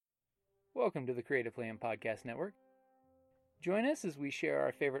Welcome to the Creative Plan Podcast Network. Join us as we share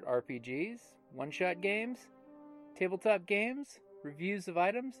our favorite RPGs, one-shot games, tabletop games, reviews of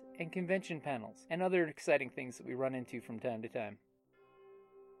items, and convention panels, and other exciting things that we run into from time to time.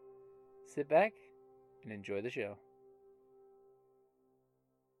 Sit back and enjoy the show.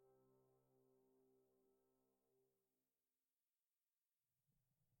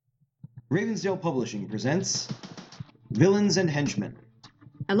 Ravensdale Publishing presents Villains and Henchmen.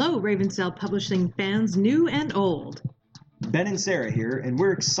 Hello, Ravensdale Publishing fans new and old. Ben and Sarah here, and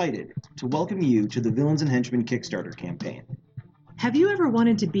we're excited to welcome you to the Villains and Henchmen Kickstarter campaign. Have you ever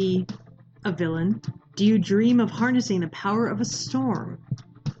wanted to be a villain? Do you dream of harnessing the power of a storm?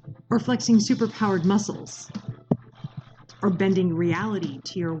 Or flexing superpowered muscles? Or bending reality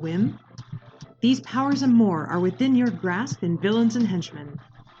to your whim? These powers and more are within your grasp in Villains and Henchmen.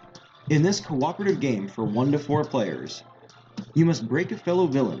 In this cooperative game for 1 to 4 players, you must break a fellow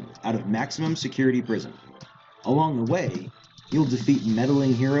villain out of maximum security prison. Along the way, you'll defeat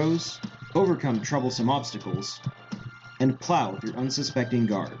meddling heroes, overcome troublesome obstacles, and plow through unsuspecting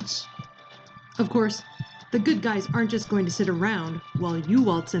guards. Of course, the good guys aren't just going to sit around while you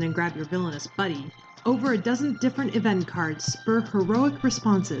waltz in and grab your villainous buddy. Over a dozen different event cards spur heroic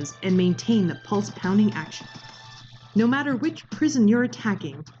responses and maintain the pulse-pounding action. No matter which prison you're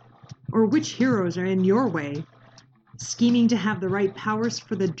attacking, or which heroes are in your way, scheming to have the right powers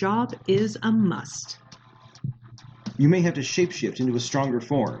for the job is a must. You may have to shapeshift into a stronger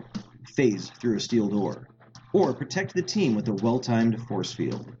form, phase through a steel door, or protect the team with a well-timed force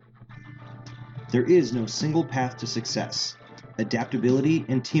field. There is no single path to success. Adaptability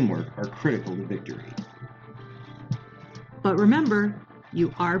and teamwork are critical to victory. But remember,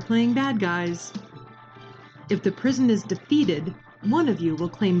 you are playing bad guys. If the prison is defeated, one of you will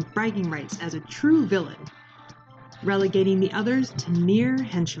claim bragging rights as a true villain, relegating the others to mere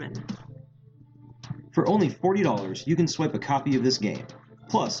henchmen. For only $40, you can swipe a copy of this game,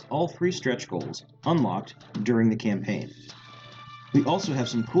 plus all 3 stretch goals unlocked during the campaign. We also have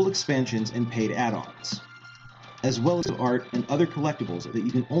some cool expansions and paid add-ons, as well as art and other collectibles that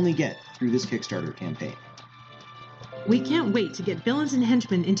you can only get through this Kickstarter campaign. We can't wait to get Villains and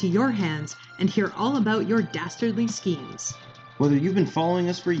Henchmen into your hands and hear all about your dastardly schemes. Whether you've been following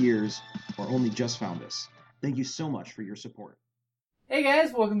us for years or only just found us, thank you so much for your support. Hey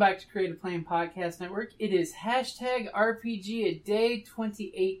guys, welcome back to Creative Plan Podcast Network. It is hashtag RPG a Day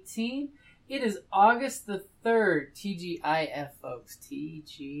 2018. It is August the 3rd, TGIF, folks.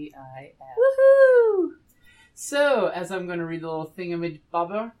 TGIF. Woohoo! So, as I'm going to read the little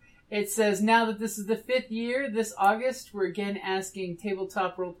thingamabobber, it says, now that this is the 5th year, this August, we're again asking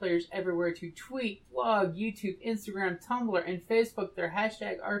tabletop role players everywhere to tweet, blog, YouTube, Instagram, Tumblr, and Facebook their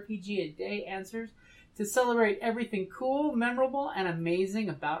hashtag RPG a Day answers to celebrate everything cool, memorable, and amazing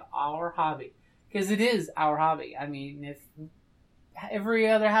about our hobby. Because it is our hobby. I mean, if every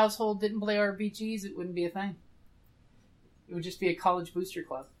other household didn't play RPGs, it wouldn't be a thing. It would just be a college booster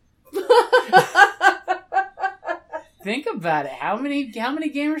club. Think about it. How many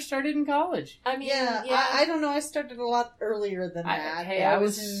gamers started in college? I mean, yeah. I don't know. I started a lot earlier than that. I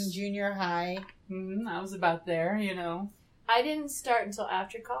was in junior high. I was about there, you know. I didn't start until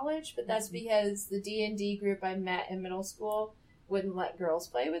after college, but that's because the D&D group I met in middle school wouldn't let girls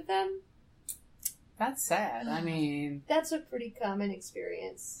play with them. That's sad. I mean, that's a pretty common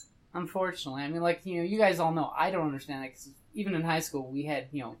experience. Unfortunately. I mean, like, you know, you guys all know I don't understand it because even in high school we had,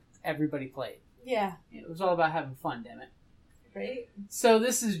 you know, everybody played. Yeah. It was all about having fun, damn it. Right. So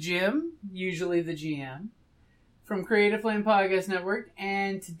this is Jim, usually the GM, from Creative Plan Podcast Network,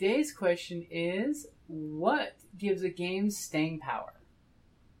 and today's question is, what gives a game staying power?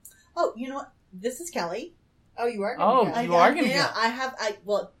 Oh, you know what? This is Kelly. Oh, you are going to go. You are going to go.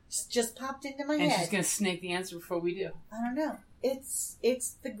 Well, just popped into my head. And she's going to snake the answer before we do. I don't know. It's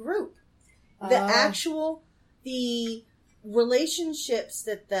the group. The relationships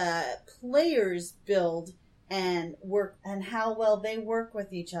that the players build and work, and how well they work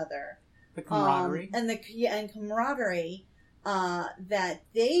with each other. The camaraderie. And camaraderie that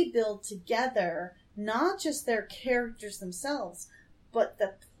they build together, not just their characters themselves, but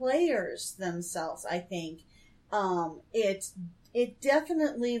the players themselves, I think. It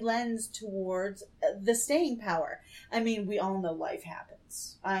definitely lends towards the staying power. I mean, we all know life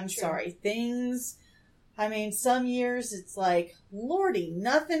happens. I'm sorry. Some years it's like, lordy,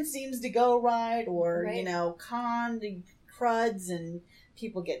 nothing seems to go right, or, you know, cruds, and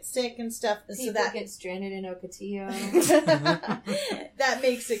people get sick and stuff. People get stranded in Ocotillo. That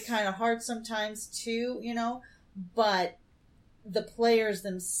makes it kind of hard sometimes, too, you know. But the players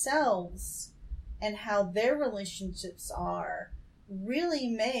themselves and how their relationships are really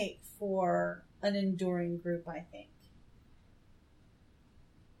make for an enduring group, I think.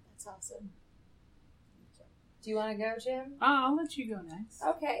 That's awesome. Do you want to go, Jim? I'll let you go next.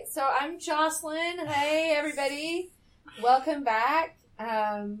 Okay, so I'm Jocelyn. Hey, everybody. Welcome back.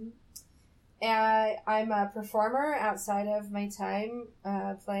 I'm a performer outside of my time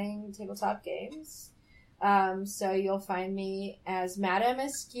playing tabletop games. So you'll find me as Madame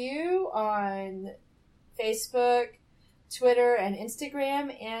Askew on Facebook, Twitter, and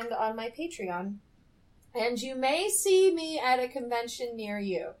Instagram, and on my Patreon. And you may see me at a convention near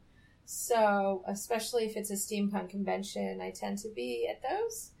you. So, especially if it's a steampunk convention, I tend to be at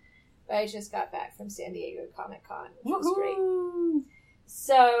those. But I just got back from San Diego Comic-Con, which was great.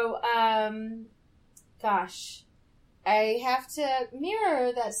 So, gosh, I have to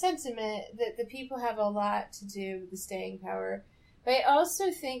mirror that sentiment that the people have a lot to do with the staying power. But I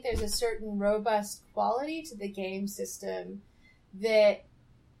also think there's a certain robust quality to the game system that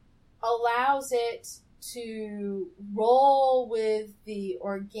allows it to roll with the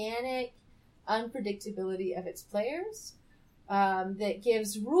organic unpredictability of its players, that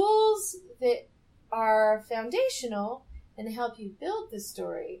gives rules that are foundational and help you build the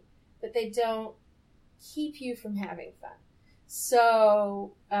story, but they don't keep you from having fun.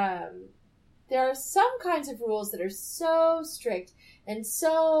 So there are some kinds of rules that are so strict and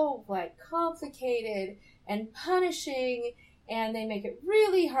so complicated and punishing, and they make it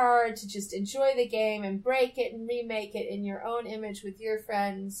really hard to just enjoy the game and break it and remake it in your own image with your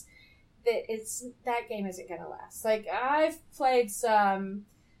friends, that game isn't going to last. I've played some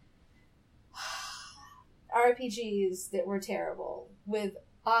RPGs that were terrible with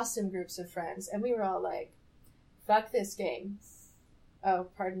awesome groups of friends, and we were all like, fuck this game. Oh,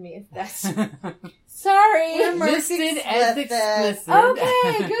 pardon me if that's... Sorry! Listed as explicit.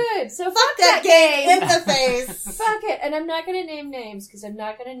 Okay, good. So fuck that game in the face! Fuck it. And I'm not going to name names, because I'm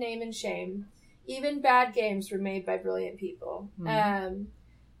not going to name and shame. Even bad games were made by brilliant people. Mm-hmm.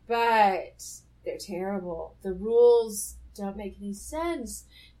 But they're terrible. The rules don't make any sense.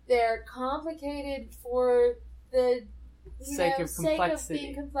 They're complicated for the sake of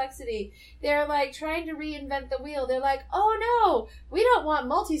being complexity. They're trying to reinvent the wheel. They're like, oh no, we don't want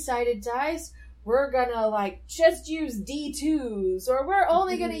multi-sided dice. We're gonna just use D2s, or we're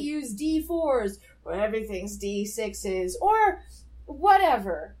only gonna use D4s, or everything's D6s, or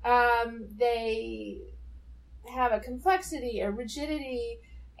whatever. They have a complexity, a rigidity,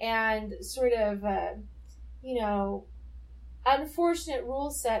 and sort of unfortunate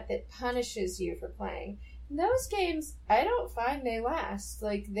rule set that punishes you for playing. Those games, I don't find they last.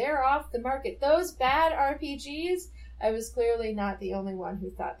 They're off the market. Those bad RPGs, I was clearly not the only one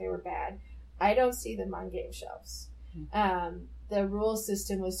who thought they were bad. I don't see them on game shelves. The rule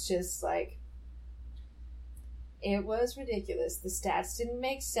system was just it was ridiculous. The stats didn't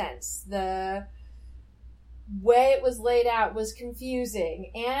make sense. The way it was laid out was confusing,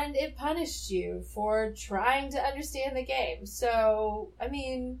 and it punished you for trying to understand the game. So,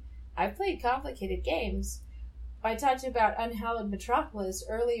 I've played complicated games. I talked about Unhallowed Metropolis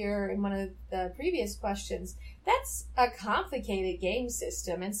earlier in one of the previous questions. That's a complicated game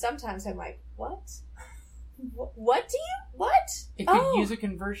system, and sometimes I'm like, what? What? It could use a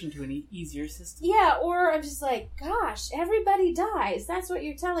conversion to an easier system. Yeah, or I'm just like, gosh, everybody dies. That's what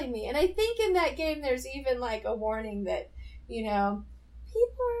you're telling me. And I think in that game there's even a warning that, people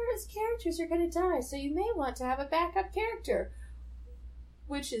as characters are going to die, so you may want to have a backup character.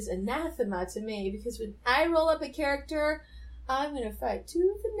 Which is anathema to me, because when I roll up a character, I'm going to fight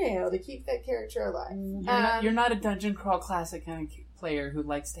tooth and nail to keep that character alive. You're not a Dungeon Crawl Classic kind of player who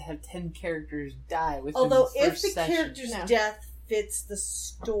likes to have 10 characters die within Although the first if the session. character's death fits the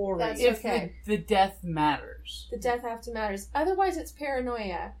story. That's If okay. the death matters. The death after matters. Otherwise, it's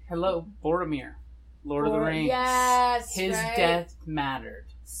paranoia. Hello, Boromir. Lord of the Rings. Yes, His right? death mattered.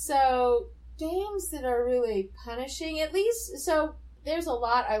 So, games that are really punishing, at least, so there's a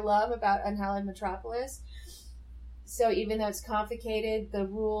lot I love about Unhallowed Metropolis. So even though it's complicated, the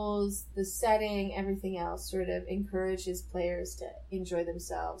rules, the setting, everything else sort of encourages players to enjoy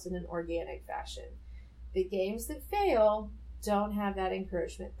themselves in an organic fashion. The games that fail don't have that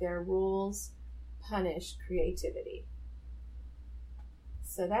encouragement. Their rules punish creativity.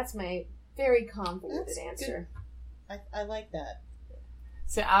 So that's my very convoluted answer. I like that.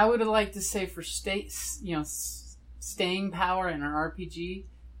 So I would have liked to say for staying power in an RPG,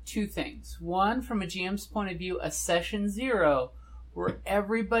 two things. One, from a GM's point of view, a session 0 where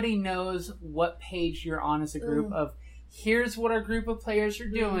everybody knows what page you're on as a group of here's what our group of players are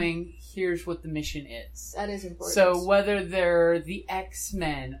doing, here's what the mission is. That is important. So whether they're the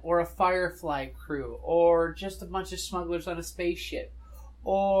X-Men, or a Firefly crew, or just a bunch of smugglers on a spaceship,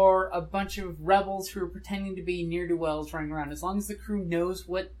 or a bunch of rebels who are pretending to be ne'er-do-wells running around, as long as the crew knows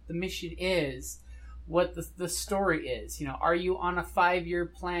what the mission is, what the story is. You know, are you on a 5-year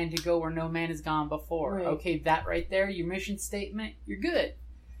plan to go where no man has gone before? Right. Okay, that right there, your mission statement, you're good.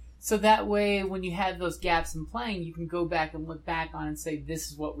 So that way, when you have those gaps in playing, you can go back and look back on and say, this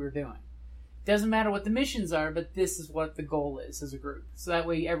is what we're doing. Doesn't matter what the missions are, but this is what the goal is as a group. So that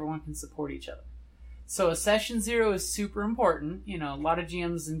way everyone can support each other. So a session 0 is super important. You know, a lot of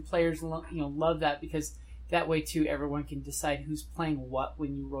GMs and players love that, because that way too everyone can decide who's playing what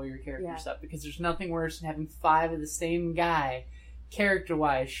when you roll your characters up. Because there's nothing worse than having 5 of the same guy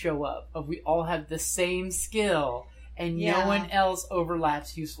character-wise show up. If we all have the same skill and no one else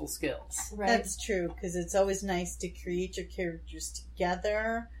overlaps useful skills. Right. That's true, because it's always nice to create your characters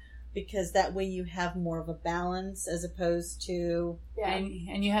together, because that way you have more of a balance as opposed to... Yeah.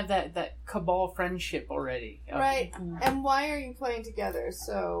 And you have that cabal friendship already. Right. And why are you playing together?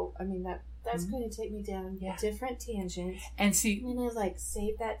 So, I mean, that's going to take me down different tangents. And see... I'm going to,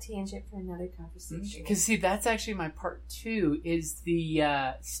 save that tangent for another conversation. Because, see, that's actually my part 2, is the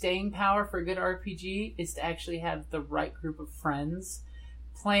staying power for a good RPG is to actually have the right group of friends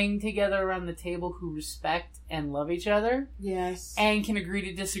playing together around the table who respect and love each other. Yes. And can agree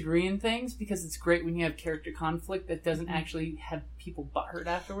to disagree in things, because it's great when you have character conflict that doesn't actually have people butthurt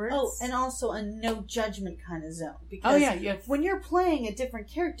afterwards. Oh, and also a no judgment kind of zone. Because when you're playing a different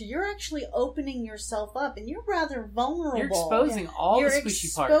character, you're actually opening yourself up, and you're rather vulnerable. You're exposing all the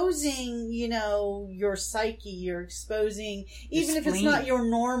squishy parts. You're exposing, your psyche. You're exposing, even if it's spleen. not your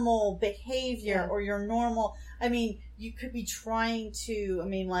normal behavior or your normal... I mean, you could be trying to...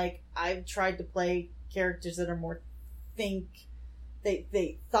 I've tried to play characters that are more they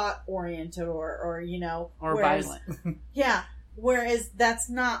thought-oriented or violent. Yeah. Whereas that's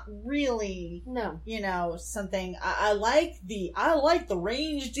not really, something. I like the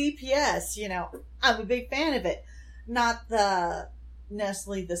range DPS. I'm a big fan of it. Not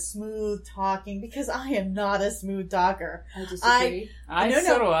necessarily the smooth talking, because I am not a smooth talker. I disagree.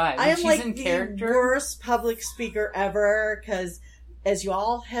 So do I. I am she's like in the character. worst public speaker ever, because as you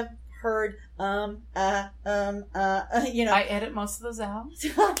all have heard, I edit most of those out.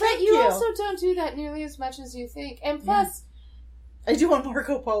 But you also don't do that nearly as much as you think. And plus... I do on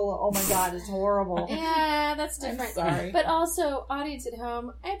Marco Polo. Oh my god, it's horrible. Yeah, that's different. I'm sorry. But also, audience at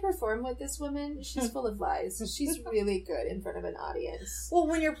home, I perform with this woman. She's full of lies. She's really good in front of an audience. Well,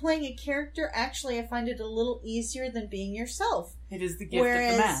 when you're playing a character, actually, I find it a little easier than being yourself. It is the gift of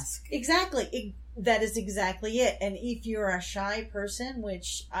the mask. Exactly. That is exactly it. And if you're a shy person,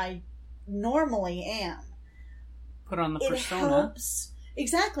 which I normally am, put on the persona. It helps.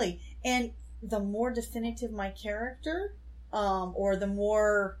 Exactly. And the more definitive my character... or the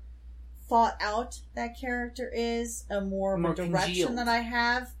more thought out that character is, more of a direction congealed. that I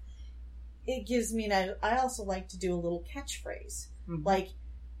have, it gives me I also like to do a little catchphrase. Mm-hmm.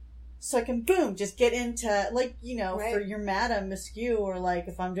 So I can, just get into, for your Madame Miscue, or,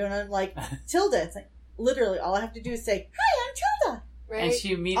 if I'm doing Tilda, it's literally, all I have to do is say, hi, I'm Tilda! Right? And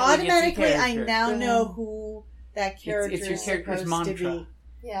she immediately automatically, gets the I character. now know who that character it's your is character's supposed mantra. to be.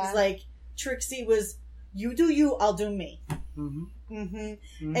 Yeah. It's Trixie was, you do you, I'll do me. Mm-hmm.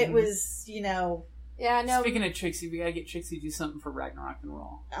 Mm-hmm. It was, Yeah, no. Speaking of Trixie, we gotta get Trixie to do something for Ragnarok and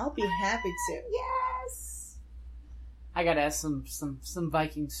Roll. I'll be happy to. Yes! I gotta ask some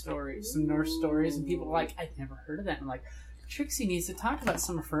Viking stories, some Norse stories, and people are like, I've never heard of that. I'm like, Trixie needs to talk about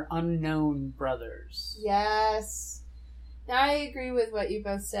some of her unknown brothers. Yes. Now, I agree with what you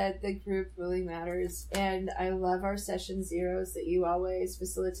both said. The group really matters. And I love our session 0s that you always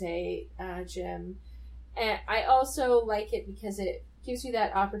facilitate, Jim. And I also like it because it gives you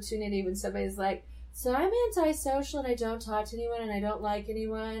that opportunity when somebody's like, so I'm antisocial and I don't talk to anyone and I don't like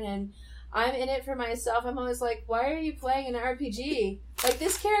anyone and I'm in it for myself. I'm always like, why are you playing an RPG?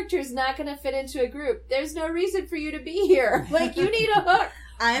 This character is not going to fit into a group. There's no reason for you to be here. You need a hook.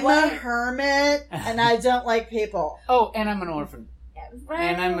 I'm a hermit and I don't like people. Oh, and I'm an orphan. Right.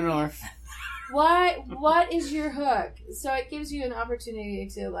 And I'm an orphan. What is your hook? So it gives you an opportunity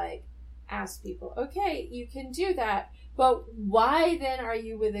to, ask people, okay, you can do that, but why then are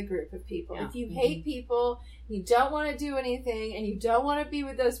you with a group of people? Yeah. If you hate people, you don't want to do anything, and you don't want to be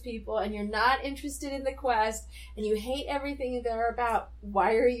with those people, and you're not interested in the quest, and you hate everything they're about,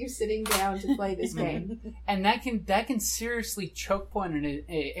 why are you sitting down to play this game? And that can seriously choke point in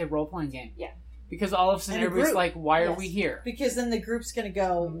a role-playing game. Yeah. Because all of a sudden everybody's like, why are we here? Because then the group's going to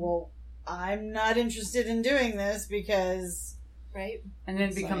go, well, I'm not interested in doing this because... Right? And then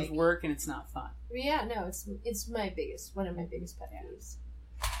it becomes work and it's not fun. Yeah, no, it's one of my biggest pet peeves.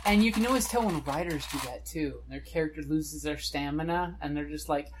 And you can always tell when writers do that too. Their character loses their stamina and they're just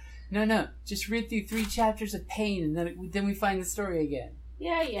like, no, just read through 3 chapters of pain and then we find the story again.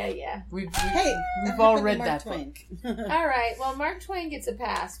 Yeah. We've all read that Twain. book. All right, well, Mark Twain gets a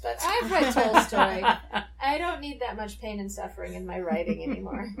pass, but I've read Tolstoy. I don't need that much pain and suffering in my writing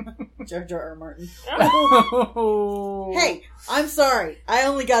anymore. George R. Martin. Oh. Hey, I'm sorry. I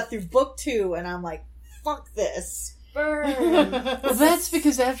only got through book 2, and I'm like, fuck this. Burn. Well, that's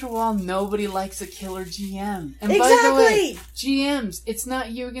because after a while, nobody likes a killer GM. And Exactly. by the way, GMs, it's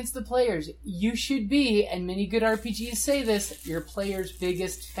not you against the players. You should be, and many good RPGs say this, your player's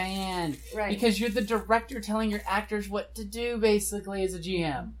biggest fan. Right. Because you're the director telling your actors what to do, basically, as a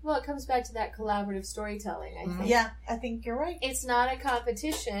GM. Well, it comes back to that collaborative storytelling, I think. Yeah, I think you're right. It's not a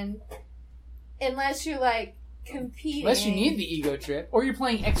competition unless you're, like, competing. Unless you need the ego trip, or you're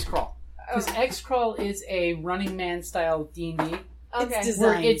playing X-Crawl. Because X-Crawl is a Running Man style D&D. Okay. It's Where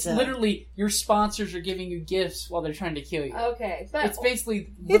designed it's to... literally your sponsors are giving you gifts while they're trying to kill you. Okay. But It's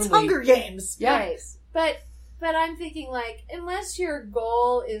basically It's literally... Hunger Games. Yeah. Right. But I'm thinking, like, unless your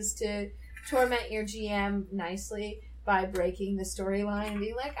goal is to torment your GM nicely by breaking the storyline and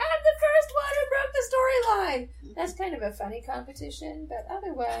being like, I'm the first one who broke the storyline. That's kind of a funny competition, but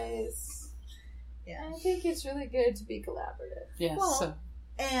otherwise, Yeah. I think it's really good to be collaborative. Yeah, Well, so...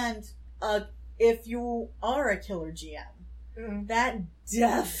 And if you are a killer GM, Mm. that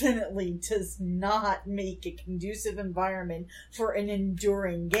definitely does not make a conducive environment for an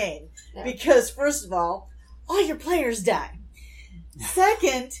enduring game. No. Because, first of all your players die.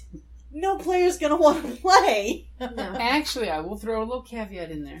 Second, no player's going to want to play. No. Actually, I will throw a little caveat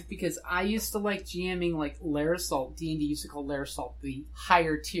in there, because I used to like GMing like Lair Assault. D&D used to call Lair Assault the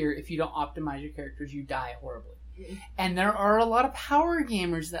higher tier. If you don't optimize your characters, you die horribly. And there are a lot of power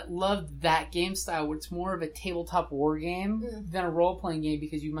gamers that love that game style, where it's more of a tabletop war game than a role-playing game,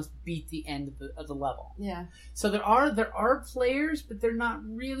 because you must beat the end of the level. Yeah. So there are players, but they're not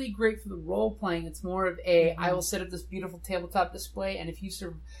really great for the role-playing. It's more of a, I will set up this beautiful tabletop display, and if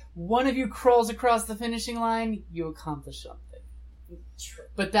one of you crawls across the finishing line, you accomplish something. True.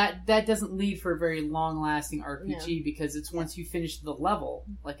 But that doesn't lead for a very long-lasting RPG, because it's once you finish the level,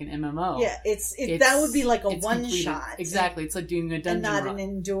 like an MMO. Yeah, that would be like a one-shot. Exactly, it's like doing a dungeon and not run. an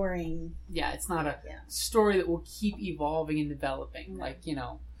enduring... Yeah, it's not a story that will keep evolving and developing, like,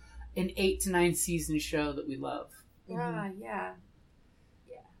 an 8 to 9 season show that we love. Yeah.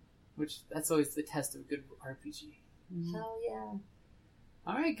 Which, that's always the test of a good RPG. Hell yeah.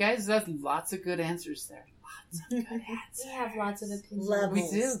 Alright, guys, that's lots of good answers there. Lots of good answers. We have lots of opinions.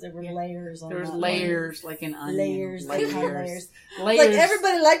 Levels. We do. There were layers on There's that layers, like an onion. Layers. Layers. Like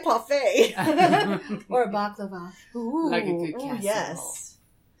everybody liked parfait. Or a baklava. Ooh, Like a good ooh, casserole. yes.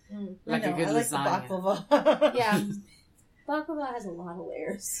 Like a good I like lasagna. the baklava. Yeah. Baklava has a lot of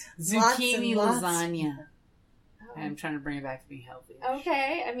layers. Zucchini Lots and lots. lasagna. I'm trying to bring it back to being healthy.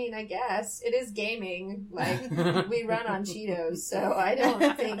 Okay, I mean, I guess. It is gaming. Like, we run on Cheetos, so I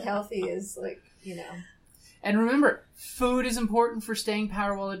don't think healthy is, like, And remember, food is important for staying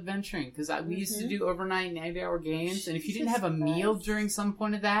power while adventuring, because we used to do overnight 90-hour games, and if you didn't have a meal during some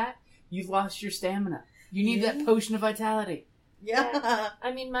point of that, you've lost your stamina. You need that potion of vitality. Yeah.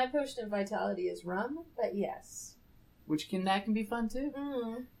 I mean, my potion of vitality is rum, but yes. That can be fun, too.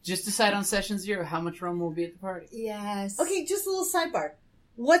 Mm. Just decide on session 0 how much rum will be at the party. Yes. Okay, just a little sidebar.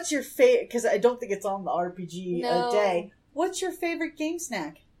 What's your favorite, because I don't think it's on the RPG No. day, what's your favorite game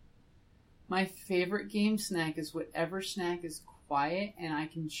snack? My favorite game snack is whatever snack is quiet and I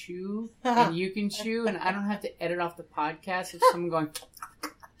can chew and you can chew and I don't have to edit off the podcast of someone going...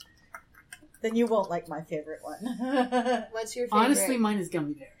 Then you won't like my favorite one. What's your favorite? Honestly, mine is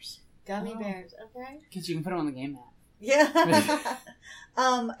gummy bears. Gummy bears, okay. Because you can put them on the game map. Yeah.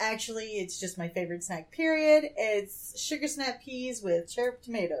 Actually, it's just my favorite snack, period. It's sugar snap peas with cherry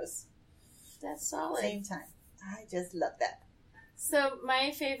tomatoes. That's solid. Same time. I just love that. So, my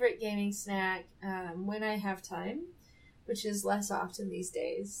favorite gaming snack, when I have time, which is less often these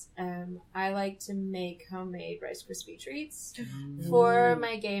days, I like to make homemade Rice Krispie treats for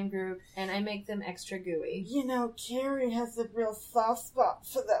my game group, and I make them extra gooey. You know, Carrie has a real soft spot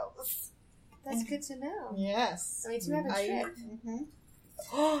for those. That's good to know. Yes. I mean, you have a trick.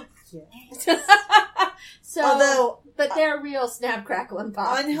 Oh, yes. So, Although, but they're real snap, crackle, and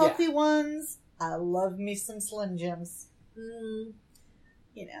pop. unhealthy ones, I love me some Slim Jims. Mm.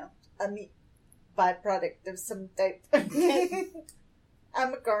 You know, a meat byproduct of some type.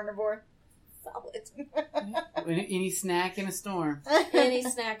 I'm a carnivore. solid. Any snack in a storm. Any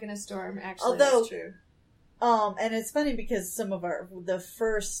snack in a storm, actually, Although, that's true. And it's funny because some of the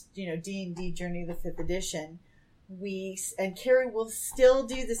first, D&D Journey of the 5th edition, and Carrie will still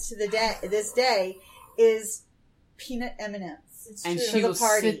do this to this day, is peanut M&Ms. And she will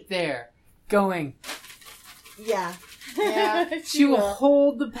sit there going... Yeah. She will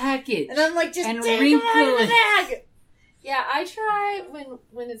hold the packet. And I'm like, just and take wrinkle them out of the it. bag! Yeah, I try,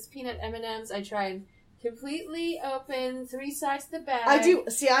 when it's peanut M&Ms, I try and completely open 3 sides of the bag. I do.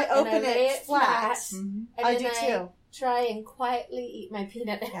 See, I open it flat. Mm-hmm. And I then do too. Try and quietly eat my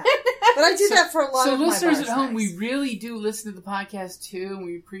peanut. Yeah. But I do that for a lot of my listeners bar at home, snacks. we really do listen to the podcast too, and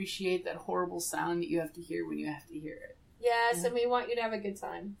we appreciate that horrible sound that you have to hear when you have to hear it. Yes, and we want you to have a good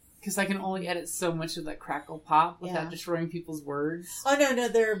time. Because I can only edit so much of that crackle pop without destroying people's words. Oh, no,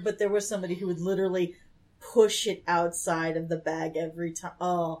 there was somebody who would literally push it outside of the bag every time.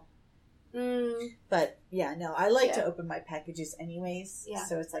 Oh. But, yeah, no, I like to open my packages anyways. Yeah.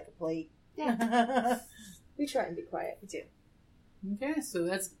 So it's like a plate. Yeah. We try and be quiet. We do. Okay, so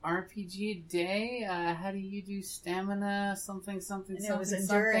that's RPG a day. How do you do stamina? Something.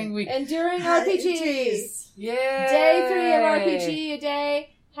 Enduring RPGs. Yay! Day 3 of RPG a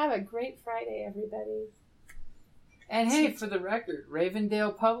day. Have a great Friday, everybody. And hey, for the record,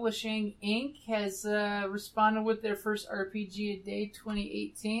 Ravendale Publishing Inc. has responded with their first RPG a day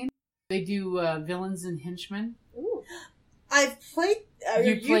 2018. They do Villains and Henchmen. Ooh. I've played...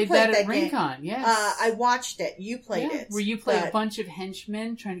 you played that at Rincon, yes. I watched it. You played it. Where you play a bunch of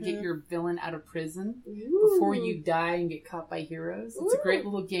henchmen trying to get your villain out of prison before you die and get caught by heroes. It's a great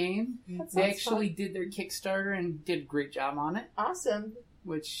little game. They actually did their Kickstarter and did a great job on it. Awesome.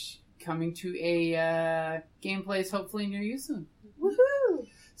 Which, coming to a game place hopefully near you soon. Woohoo!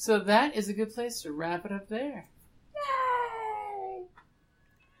 So that is a good place to wrap it up there. Yay!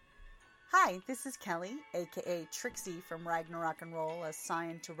 Hi, this is Kelly, aka Trixie from Ragnarok and Roll, a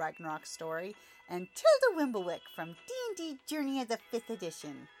Scion to Ragnarok story, and Tilda Wimblewick from D&D Journey of the 5th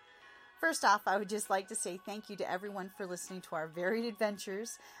edition. First off, I would just like to say thank you to everyone for listening to our varied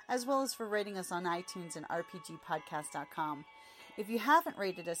adventures, as well as for rating us on iTunes and RPGpodcast.com. If you haven't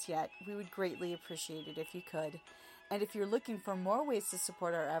rated us yet, we would greatly appreciate it if you could. And if you're looking for more ways to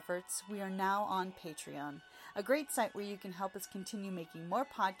support our efforts, we are now on Patreon, a great site where you can help us continue making more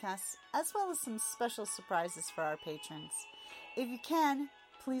podcasts, as well as some special surprises for our patrons. If you can,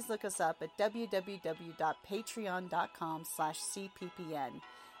 please look us up at www.patreon.com/cppn.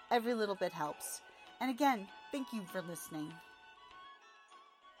 Every little bit helps. And again, thank you for listening.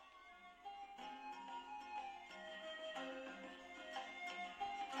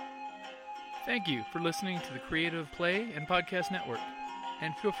 Thank you for listening to the Creative Play and Podcast Network.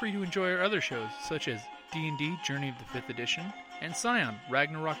 And feel free to enjoy our other shows, such as D&D Journey of the 5th Edition, and Scion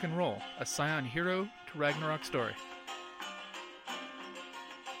Ragnarok and Roll, a Scion hero to Ragnarok story.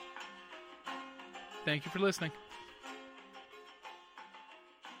 Thank you for listening.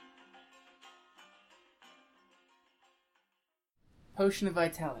 Potion of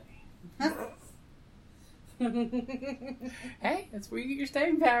Vitality. Hey, that's where you get your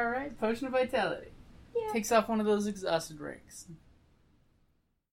staying power, right? Potion of Vitality. Yeah. Takes off one of those exhausted ranks.